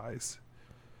damage wise.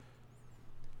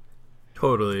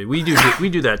 totally. We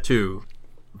do that too,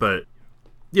 but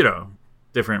you know,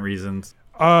 different reasons.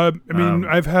 I mean,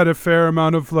 I've had a fair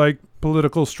amount of like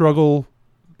political struggle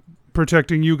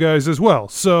protecting you guys as well.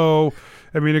 So,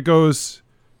 I mean, it goes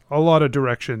a lot of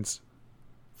directions,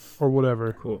 or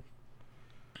whatever. Cool.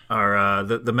 Our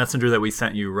the messenger that we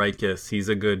sent you, Rikus, he's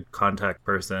a good contact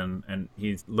person, and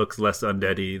he looks less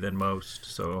undeady than most.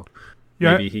 So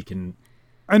Yeah. maybe he can.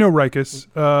 I know Rikus.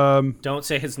 Don't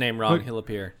say his name wrong. Look- He'll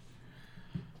appear.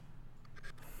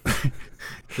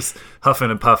 Just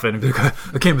huffing and puffing. And be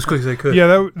like, I came as quick as I could.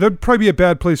 Yeah, that'd probably be a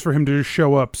bad place for him to just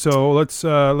show up. So let's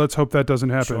hope that doesn't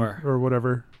happen, Sure. or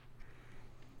whatever.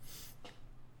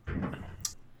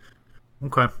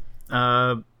 Okay.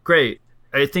 Great.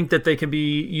 I think that they can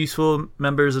be useful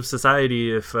members of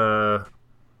society if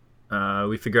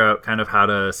we figure out kind of how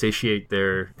to satiate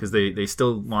because they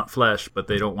still want flesh, but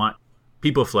they don't want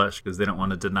people flesh because they don't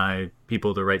want to deny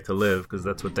people the right to live because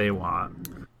that's what they want.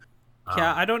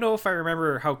 Yeah, I don't know if I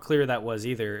remember how clear that was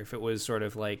either. If it was sort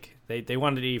of like they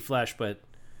wanted to eat flesh, but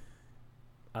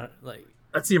like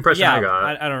that's the impression I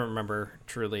got. I don't remember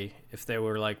truly if they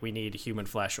were like we need human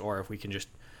flesh or if we can just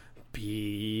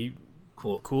be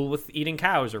cool with eating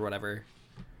cows or whatever.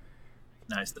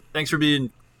 Nice. Thanks for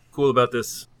being cool about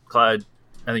this, Clyde.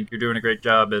 I think you're doing a great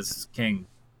job as king.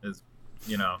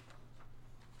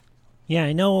 Yeah,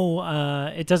 I know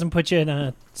it doesn't put you in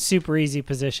a super easy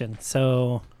position,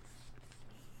 so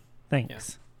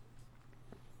thanks.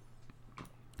 Yeah.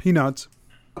 He nods.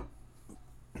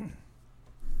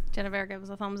 Genevera gives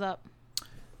a thumbs up.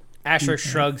 Asher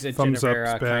shrugs at Thumbs up's Genevera,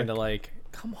 back. kind of like,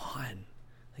 come on.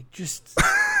 Like, just...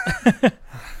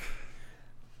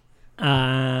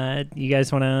 You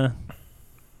guys want to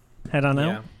head on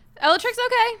out? Elatrix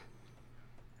okay?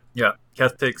 Yeah.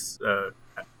 Keth takes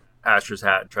Asher's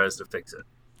hat and tries to fix it.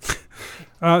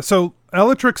 So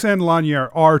Elatrix and Lanier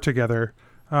are together.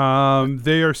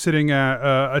 They are sitting at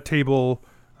a table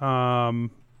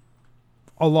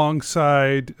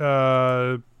alongside...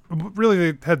 really,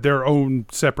 they had their own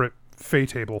separate Fey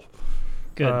table.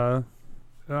 Good.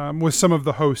 With some of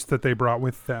the hosts that they brought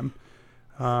with them.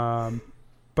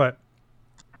 But...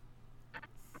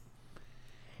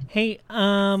 Hey,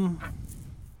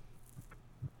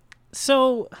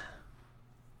 so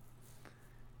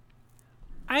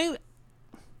I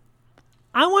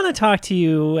want to talk to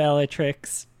you,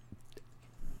 Elatrix,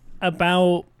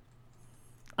 about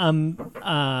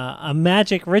a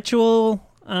magic ritual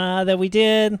that we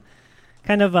did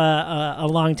kind of a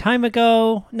long time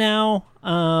ago now,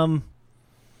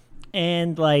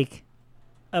 and like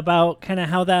about kind of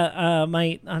how that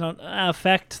might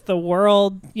affect the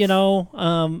world,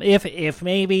 if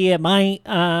maybe it might,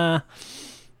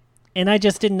 and I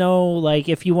just didn't know like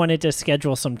if you wanted to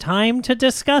schedule some time to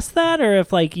discuss that or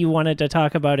if like you wanted to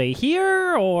talk about it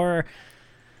here or...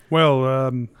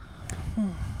 Well,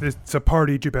 it's a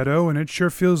party, Geppetto, and it sure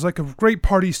feels like a great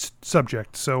party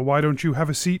subject, so why don't you have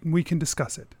a seat and we can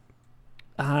discuss it?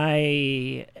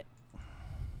 You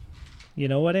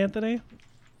know what, Anthony?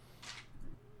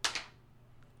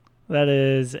 That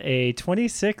is a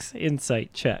 26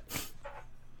 insight check.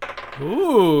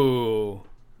 Ooh.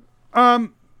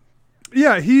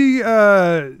 Yeah, he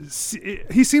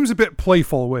seems a bit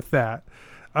playful with that.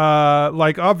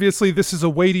 Like, obviously, this is a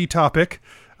weighty topic,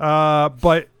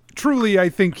 but truly, I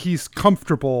think he's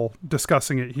comfortable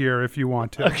discussing it here if you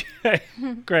want to. Okay,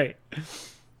 great.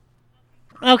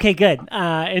 Okay, good.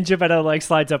 And Geppetto, like,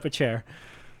 slides up a chair.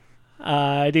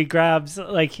 And he grabs,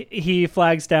 like, he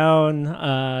flags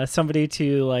down somebody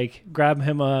to, like, grab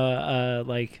him a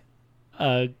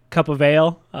cup of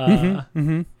ale.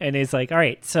 And he's like, all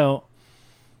right, so...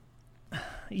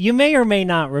 You may or may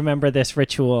not remember this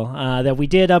ritual that we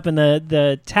did up in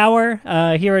the tower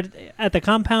here at the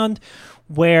compound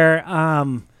where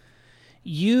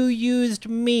you used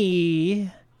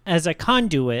me as a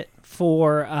conduit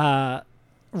for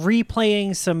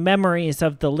replaying some memories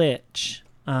of the Lich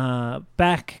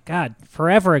back, God,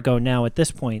 forever ago now at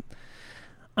this point.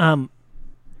 There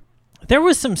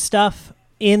was some stuff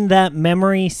in that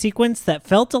memory sequence that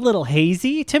felt a little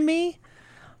hazy to me.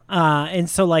 And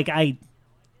so, like, I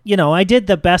did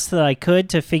the best that I could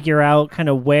to figure out kind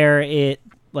of where it,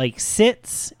 like,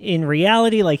 sits in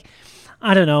reality. Like,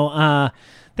 I don't know.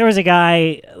 There was a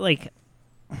guy, like,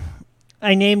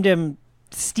 I named him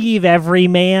Steve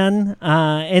Everyman,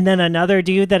 and then another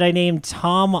dude that I named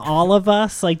Tom All of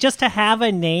Us, like, just to have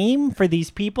a name for these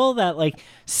people that, like,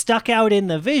 stuck out in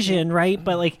the vision, right?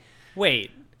 But, like...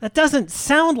 Wait. That doesn't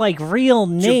sound like real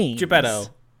names. Geppetto,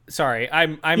 sorry,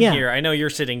 I'm here. I know you're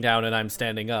sitting down and I'm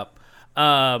standing up.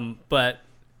 But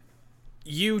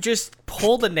you just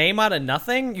pulled a name out of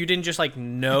nothing? You didn't just, like,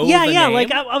 know the name?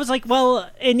 Like, I was like, well,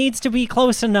 it needs to be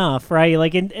close enough, right?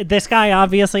 Like, this guy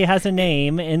obviously has a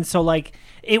name, and so, like,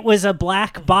 it was a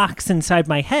black box inside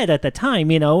my head at the time,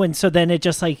 and so then it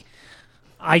just, like,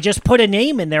 I just put a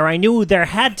name in there. I knew there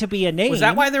had to be a name. Was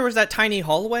that why there was that tiny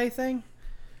hallway thing?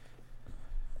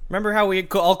 Remember how we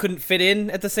all couldn't fit in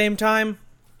at the same time?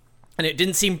 And it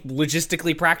didn't seem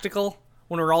logistically practical?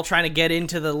 When we're all trying to get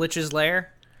into the Lich's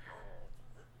lair?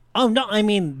 Oh, no, I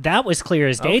mean, that was clear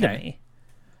as day to me.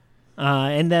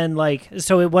 And then, like,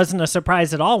 so it wasn't a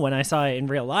surprise at all when I saw it in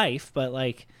real life, but,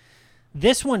 like,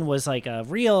 this one was, like, a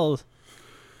real,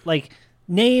 like,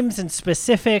 names and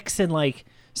specifics and, like,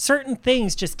 certain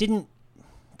things just didn't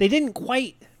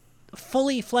quite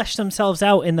fully flesh themselves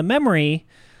out in the memory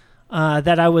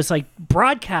that I was like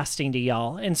broadcasting to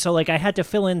y'all, and so like I had to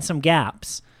fill in some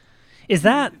gaps. Is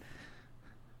that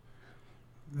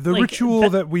the like, ritual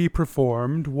that we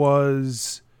performed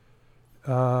was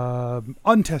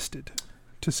untested,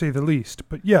 to say the least.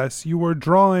 But yes, you were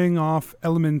drawing off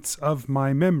elements of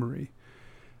my memory,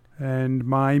 and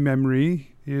my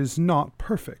memory is not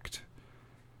perfect.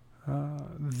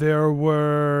 There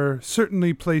were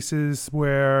certainly places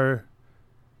where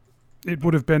it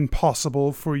would have been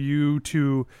possible for you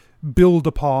to build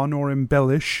upon or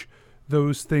embellish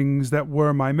those things that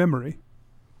were my memory.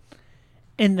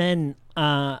 And then,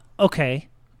 okay,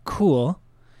 cool.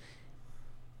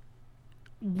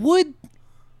 Would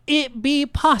it be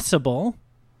possible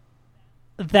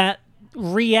that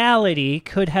reality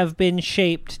could have been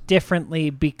shaped differently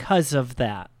because of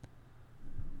that?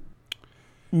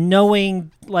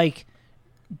 Knowing, like,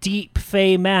 deep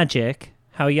Fey magic,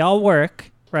 how y'all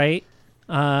work, right,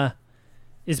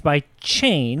 is by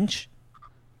change.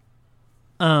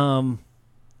 I'm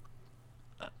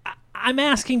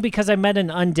asking because I met an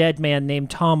undead man named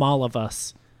Tom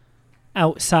Allofus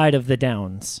outside of the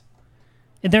Downs.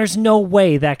 And there's no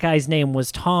way that guy's name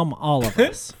was Tom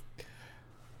Allofus.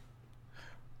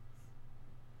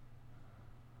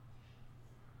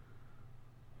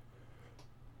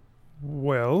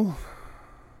 Well,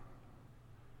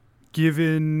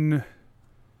 given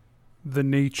the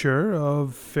nature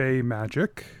of Fey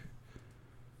magic,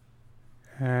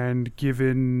 and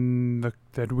given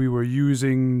that we were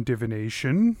using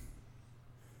divination,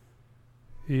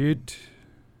 it,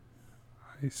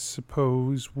 I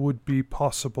suppose, would be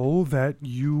possible that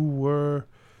you were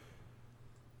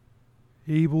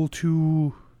able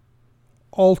to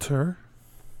alter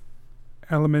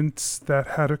elements that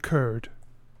had occurred,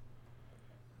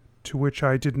 to which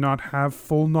I did not have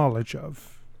full knowledge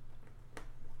of.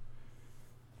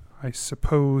 I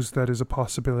suppose that is a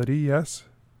possibility, yes?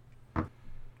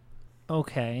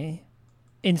 Okay.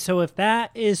 And so if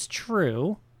that is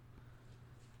true,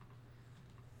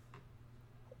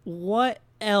 what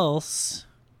else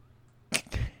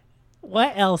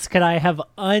could I have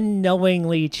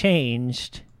unknowingly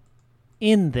changed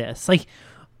in this? Like,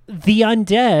 the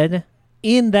undead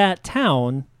in that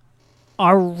town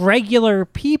are regular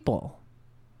people.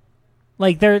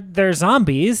 Like, they're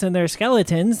zombies and they're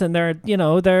skeletons and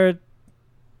they're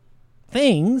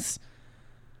things,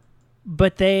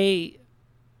 but they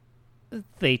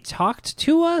talked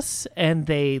to us and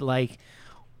they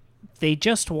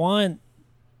just want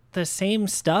the same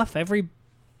stuff every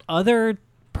other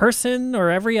person or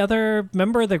every other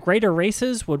member of the greater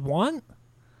races would want.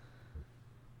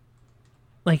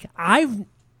 Like, I've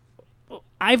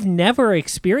never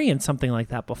experienced something like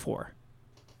that before.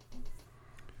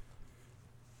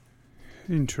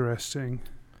 Interesting.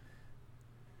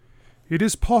 It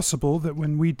is possible that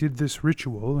when we did this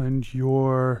ritual and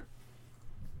your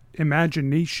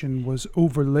imagination was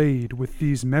overlaid with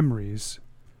these memories,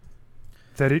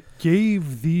 that it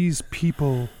gave these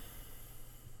people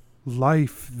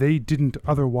life they didn't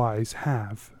otherwise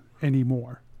have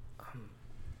anymore.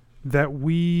 That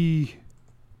we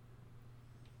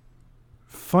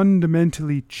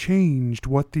fundamentally changed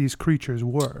what these creatures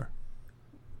were,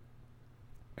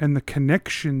 and the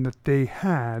connection that they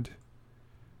had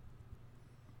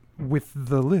with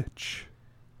the Lich.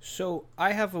 So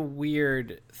I have a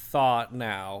weird thought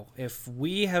now. If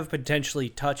we have potentially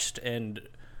touched and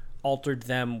altered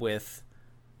them with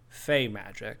Fey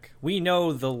magic, we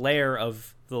know the lair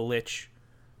of the Lich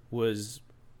was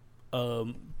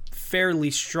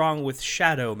fairly strong with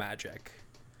shadow magic.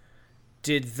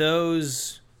 Did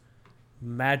those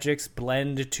magics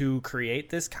blend to create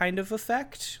this kind of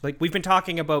effect? Like, we've been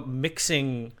talking about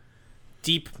mixing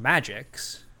deep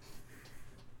magics.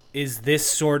 Is this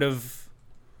sort of,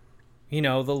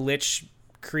 the Lich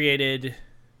created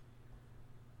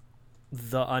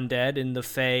the undead and the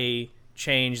Fey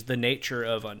changed the nature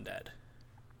of undead?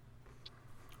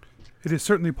 It is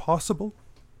certainly possible.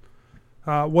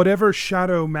 Whatever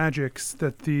shadow magics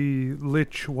that the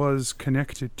Lich was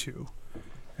connected to,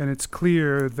 and it's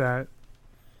clear that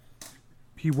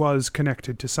he was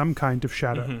connected to some kind of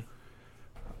shadow,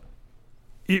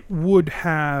 it would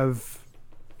have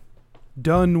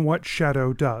done what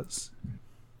shadow does.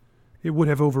 It would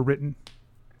have overwritten.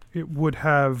 It would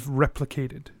have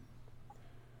replicated.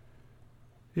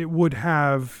 It would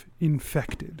have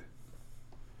infected.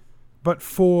 But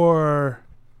for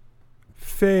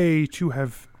Fey to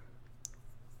have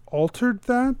altered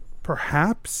that,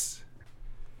 perhaps.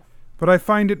 But I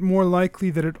find it more likely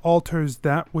that it alters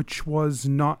that which was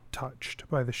not touched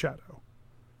by the shadow.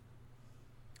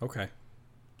 Okay.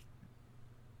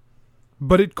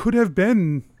 But it could have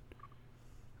been...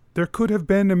 There could have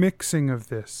been a mixing of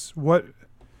this. What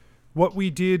we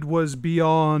did was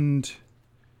beyond...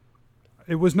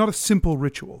 It was not a simple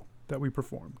ritual that we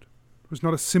performed. It was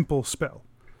not a simple spell.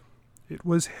 It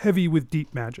was heavy with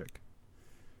deep magic.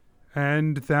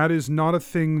 And that is not a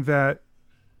thing that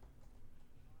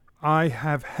I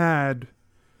have had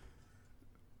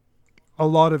a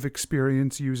lot of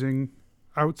experience using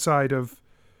outside of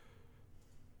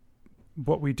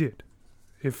what we did.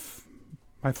 If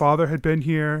my father had been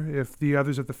here, if the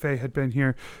others of the Fae had been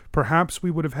here, perhaps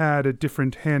we would have had a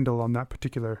different handle on that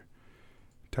particular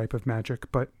type of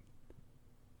magic, but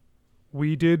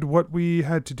we did what we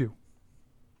had to do.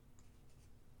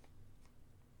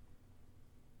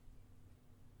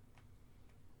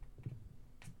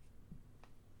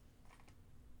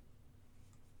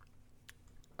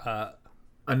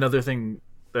 Another thing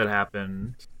that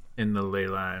happened in the ley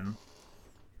line,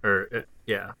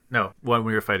 when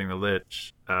we were fighting the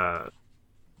Lich,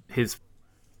 his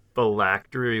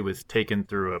phylactery was taken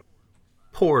through a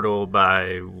portal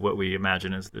by what we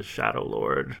imagine is the Shadow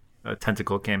Lord. A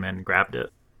tentacle came in and grabbed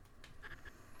it.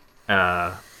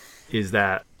 Is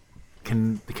that...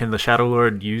 Can the Shadow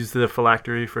Lord use the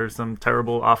phylactery for some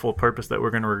terrible, awful purpose that we're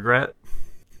going to regret?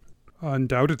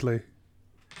 Undoubtedly.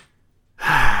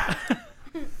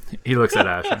 He looks at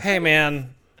Ashen. Hey,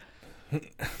 man.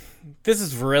 This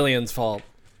is Virilion's fault.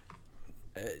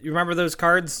 You remember those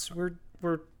cards we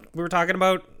were talking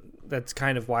about? That's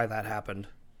kind of why that happened.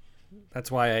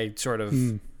 That's why I sort of...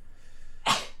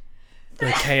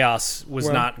 The chaos was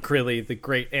not really the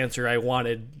great answer I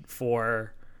wanted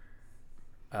for...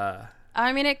 I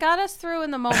mean, it got us through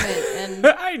in the moment, and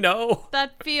I know.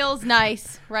 that feels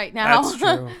nice right now. That's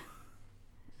true.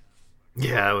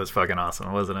 Yeah, it was fucking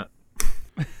awesome, wasn't it?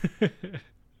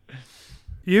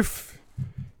 If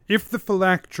the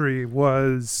phylactery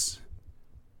was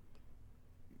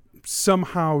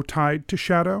somehow tied to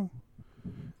Shadow,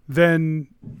 then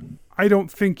I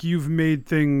don't think you've made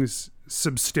things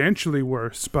substantially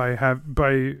worse by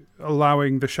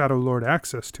allowing the Shadow Lord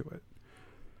access to it.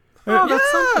 Oh,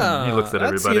 that's something. He looks at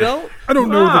everybody. I don't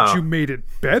know that you made it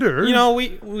better.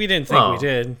 We didn't think we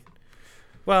did.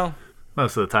 Well,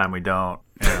 most of the time we don't.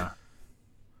 Yeah.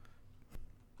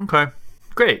 Okay.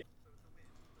 Great.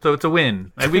 So it's a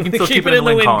win. And we can still keep it in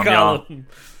the win column, y'all.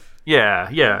 Yeah.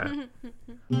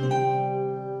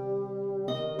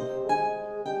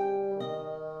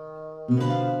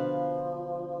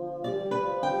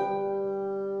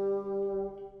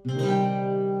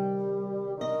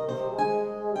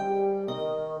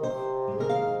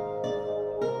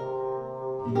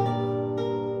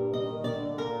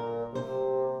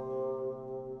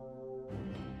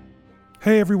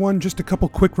 Hey everyone, just a couple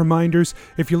quick reminders.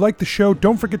 If you like the show,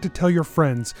 don't forget to tell your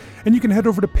friends. And you can head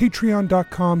over to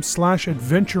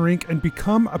patreon.com/adventureinc and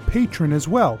become a patron as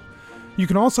well. You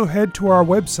can also head to our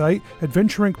website,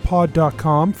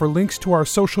 adventureincpod.com, for links to our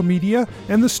social media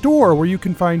and the store where you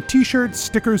can find t-shirts,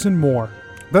 stickers, and more.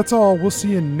 That's all. We'll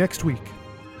see you next week.